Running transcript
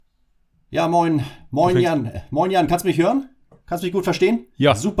Ja, moin. Moin Jan. Moin Jan, kannst du mich hören? Kannst du mich gut verstehen?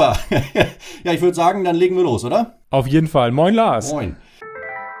 Ja. Super. Ja, ich würde sagen, dann legen wir los, oder? Auf jeden Fall. Moin Lars. Moin.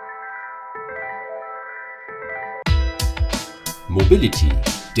 Mobility,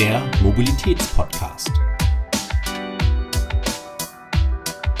 der Mobilitätspodcast.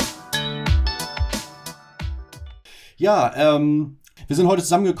 Ja, wir sind heute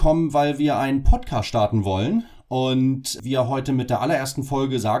zusammengekommen, weil wir einen Podcast starten wollen und wir heute mit der allerersten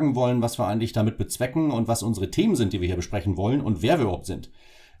Folge sagen wollen, was wir eigentlich damit bezwecken und was unsere Themen sind, die wir hier besprechen wollen und wer wir überhaupt sind.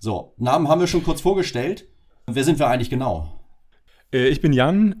 So, Namen haben wir schon kurz vorgestellt. Wer sind wir eigentlich genau? Ich bin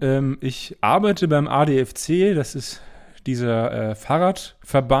Jan. Ich arbeite beim ADFC. Das ist dieser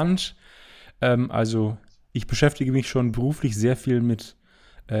Fahrradverband. Also ich beschäftige mich schon beruflich sehr viel mit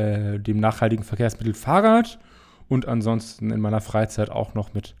dem nachhaltigen Verkehrsmittel Fahrrad und ansonsten in meiner Freizeit auch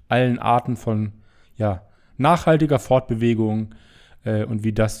noch mit allen Arten von nachhaltiger Fortbewegung und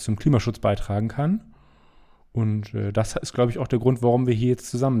wie das zum Klimaschutz beitragen kann. Und das ist, glaube ich, auch der Grund, warum wir hier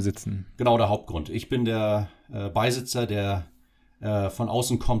jetzt zusammensitzen. Genau, der Hauptgrund. Ich bin der Beisitzer, der von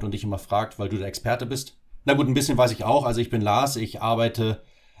außen kommt und dich immer fragt, weil du der Experte bist. Na gut, ein bisschen weiß ich auch. Also ich bin Lars, ich arbeite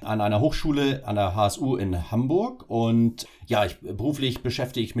an einer Hochschule, an der HSU in Hamburg und beruflich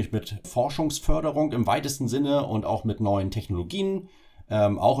beschäftige ich mich mit Forschungsförderung im weitesten Sinne und auch mit neuen Technologien,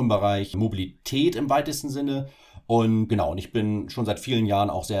 auch im Bereich Mobilität im weitesten Sinne. Und ich bin schon seit vielen Jahren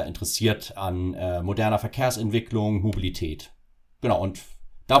auch sehr interessiert an moderner Verkehrsentwicklung, Mobilität. Genau, und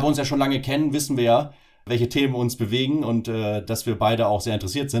da wir uns ja schon lange kennen, wissen wir ja, welche Themen uns bewegen und dass wir beide auch sehr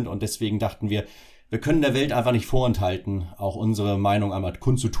interessiert sind. Und deswegen dachten wir können der Welt einfach nicht vorenthalten, auch unsere Meinung einmal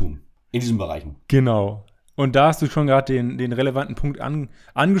kundzutun in diesen Bereichen. Genau. Und da hast du schon gerade den relevanten Punkt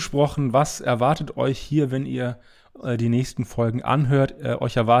angesprochen. Was erwartet euch hier, wenn ihr die nächsten Folgen anhört?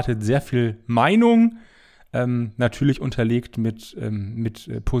 Euch erwartet sehr viel Meinung, natürlich unterlegt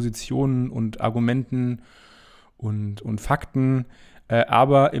mit Positionen und Argumenten und Fakten,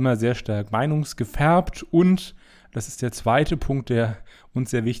 aber immer sehr stark meinungsgefärbt. Und das ist der zweite Punkt, der uns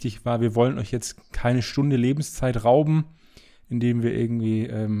sehr wichtig war. Wir wollen euch jetzt keine Stunde Lebenszeit rauben, indem wir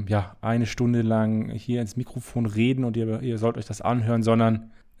irgendwie eine Stunde lang hier ins Mikrofon reden und ihr sollt euch das anhören,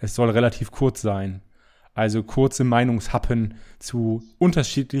 sondern es soll relativ kurz sein. Also kurze Meinungshappen zu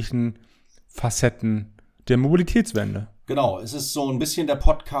unterschiedlichen Facetten der Mobilitätswende. Genau, es ist so ein bisschen der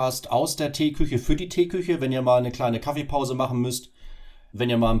Podcast aus der Teeküche für die Teeküche. Wenn ihr mal eine kleine Kaffeepause machen müsst, wenn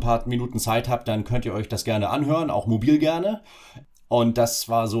ihr mal ein paar Minuten Zeit habt, dann könnt ihr euch das gerne anhören, auch mobil gerne. Und das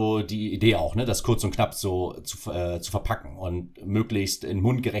war so die Idee auch, ne, das kurz und knapp so zu verpacken und möglichst in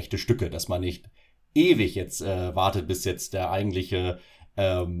mundgerechte Stücke, dass man nicht ewig jetzt wartet, bis jetzt das eigentliche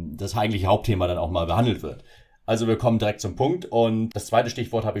Hauptthema dann auch mal behandelt wird. Also wir kommen direkt zum Punkt und das zweite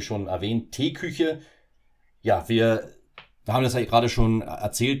Stichwort habe ich schon erwähnt, Teeküche. Ja, wir haben das ja gerade schon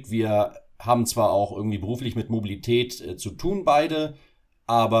erzählt, wir haben zwar auch irgendwie beruflich mit Mobilität zu tun beide,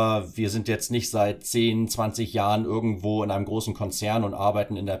 aber wir sind jetzt nicht seit 10, 20 Jahren irgendwo in einem großen Konzern und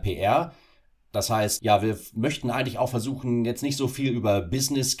arbeiten in der PR. Das heißt, wir möchten eigentlich auch versuchen, jetzt nicht so viel über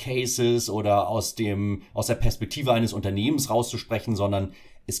Business Cases oder aus der Perspektive eines Unternehmens rauszusprechen, sondern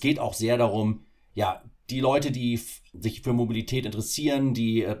es geht auch sehr darum, die Leute, die sich für Mobilität interessieren,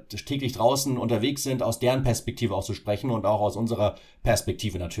 die täglich draußen unterwegs sind, aus deren Perspektive auch zu sprechen und auch aus unserer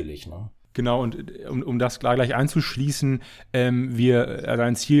Perspektive natürlich, ne? Genau, und um das gleich einzuschließen,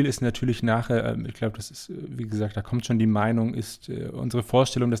 ein Ziel ist natürlich nachher, ich glaube, das ist, wie gesagt, da kommt schon die Meinung, ist unsere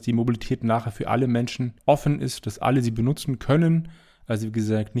Vorstellung, dass die Mobilität nachher für alle Menschen offen ist, dass alle sie benutzen können. Also wie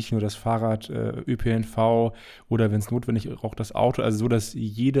gesagt, nicht nur das Fahrrad, ÖPNV oder wenn es notwendig ist, auch das Auto. Also so, dass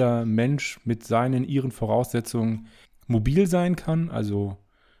jeder Mensch mit ihren Voraussetzungen mobil sein kann. Also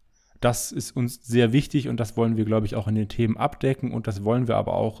das ist uns sehr wichtig und das wollen wir, glaube ich, auch in den Themen abdecken und das wollen wir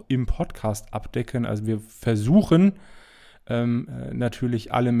aber auch im Podcast abdecken. Also wir versuchen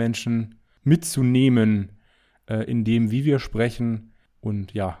natürlich alle Menschen mitzunehmen in dem, wie wir sprechen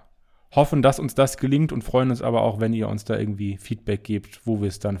und hoffen, dass uns das gelingt und freuen uns aber auch, wenn ihr uns da irgendwie Feedback gebt, wo wir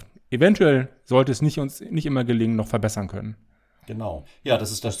es dann eventuell, sollte es uns nicht immer gelingen, noch verbessern können. Genau. Ja,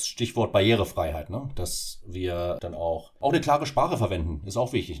 das ist das Stichwort Barrierefreiheit, ne? Dass wir dann auch eine klare Sprache verwenden, ist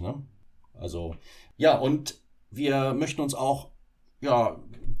auch wichtig, ne? Also, und wir möchten uns auch,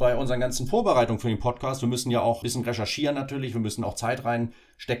 bei unseren ganzen Vorbereitungen für den Podcast, wir müssen ja auch ein bisschen recherchieren natürlich, wir müssen auch Zeit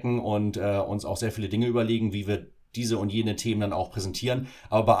reinstecken und uns auch sehr viele Dinge überlegen, wie wir diese und jene Themen dann auch präsentieren.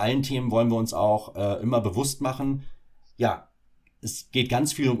 Aber bei allen Themen wollen wir uns auch immer bewusst machen, es geht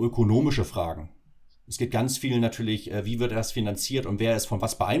ganz viel um ökonomische Fragen. Es geht ganz viel natürlich, wie wird das finanziert und wer ist von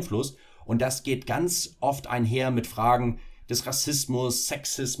was beeinflusst. Und das geht ganz oft einher mit Fragen des Rassismus,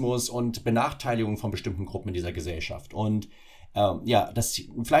 Sexismus und Benachteiligung von bestimmten Gruppen in dieser Gesellschaft. Und Das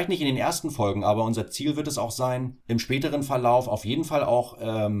vielleicht nicht in den ersten Folgen, aber unser Ziel wird es auch sein, im späteren Verlauf auf jeden Fall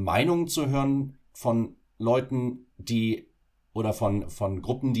auch Meinungen zu hören von Leuten, die oder von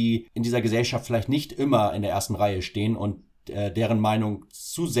Gruppen, die in dieser Gesellschaft vielleicht nicht immer in der ersten Reihe stehen und deren Meinung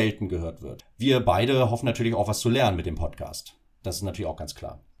zu selten gehört wird. Wir beide hoffen natürlich auch was zu lernen mit dem Podcast. Das ist natürlich auch ganz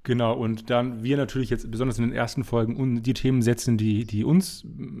klar. Genau, und dann wir natürlich jetzt besonders in den ersten Folgen die Themen setzen, die uns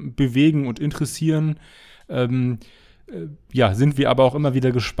bewegen und interessieren, sind wir aber auch immer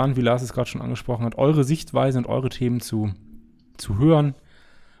wieder gespannt, wie Lars es gerade schon angesprochen hat, eure Sichtweise und eure Themen zu hören.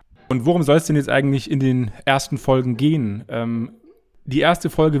 Und worum soll es denn jetzt eigentlich in den ersten Folgen gehen? Die erste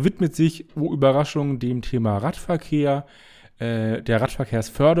Folge widmet sich, Überraschung, dem Thema Radverkehr, der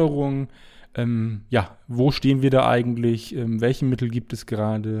Radverkehrsförderung. Wo stehen wir da eigentlich? Welche Mittel gibt es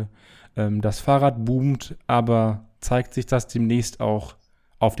gerade? Das Fahrrad boomt, aber zeigt sich das demnächst auch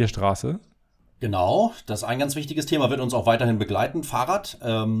auf der Straße? Genau, das ist ein ganz wichtiges Thema, wird uns auch weiterhin begleiten, Fahrrad.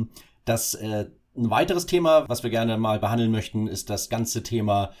 Ein weiteres Thema, was wir gerne mal behandeln möchten, ist das ganze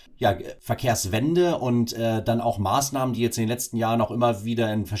Thema Verkehrswende und dann auch Maßnahmen, die jetzt in den letzten Jahren auch immer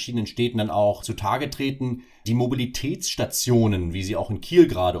wieder in verschiedenen Städten dann auch zutage treten. Die Mobilitätsstationen, wie sie auch in Kiel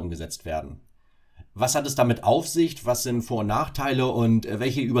gerade umgesetzt werden. Was hat es damit auf sich? Was sind Vor- und Nachteile und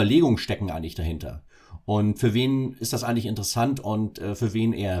welche Überlegungen stecken eigentlich dahinter? Und für wen ist das eigentlich interessant und für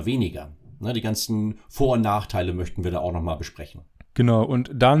wen eher weniger? Ne, die ganzen Vor- und Nachteile möchten wir da auch nochmal besprechen. Genau,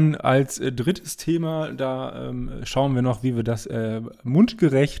 und dann als drittes Thema, da schauen wir noch, wie wir das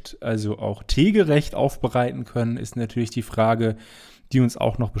mundgerecht, also auch teegerecht aufbereiten können, ist natürlich die Frage, die uns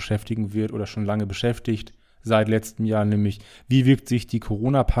auch noch beschäftigen wird oder schon lange beschäftigt, seit letztem Jahr, nämlich wie wirkt sich die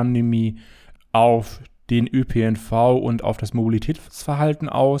Corona-Pandemie auf den ÖPNV und auf das Mobilitätsverhalten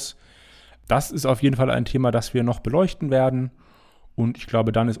aus. Das ist auf jeden Fall ein Thema, das wir noch beleuchten werden. Und ich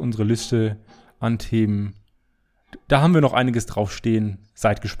glaube, dann ist unsere Liste an Themen, da haben wir noch einiges draufstehen.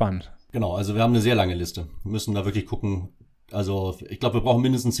 Seid gespannt. Genau, also wir haben eine sehr lange Liste. Wir müssen da wirklich gucken. Also ich glaube, wir brauchen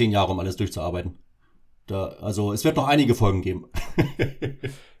mindestens 10 Jahre, um alles durchzuarbeiten. Also es wird noch einige Folgen geben.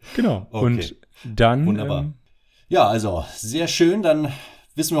 Genau, okay. Und dann... Wunderbar. Also sehr schön. Dann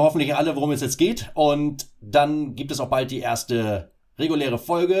wissen wir hoffentlich alle, worum es jetzt geht. Und dann gibt es auch bald die erste reguläre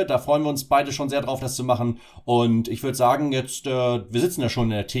Folge. Da freuen wir uns beide schon sehr drauf, das zu machen. Und ich würde sagen, jetzt, wir sitzen ja schon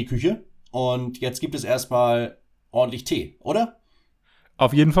in der Teeküche. Und jetzt gibt es erstmal ordentlich Tee, oder?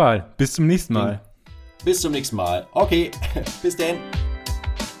 Auf jeden Fall. Bis zum nächsten Mal. Bis zum nächsten Mal. Okay, bis dann.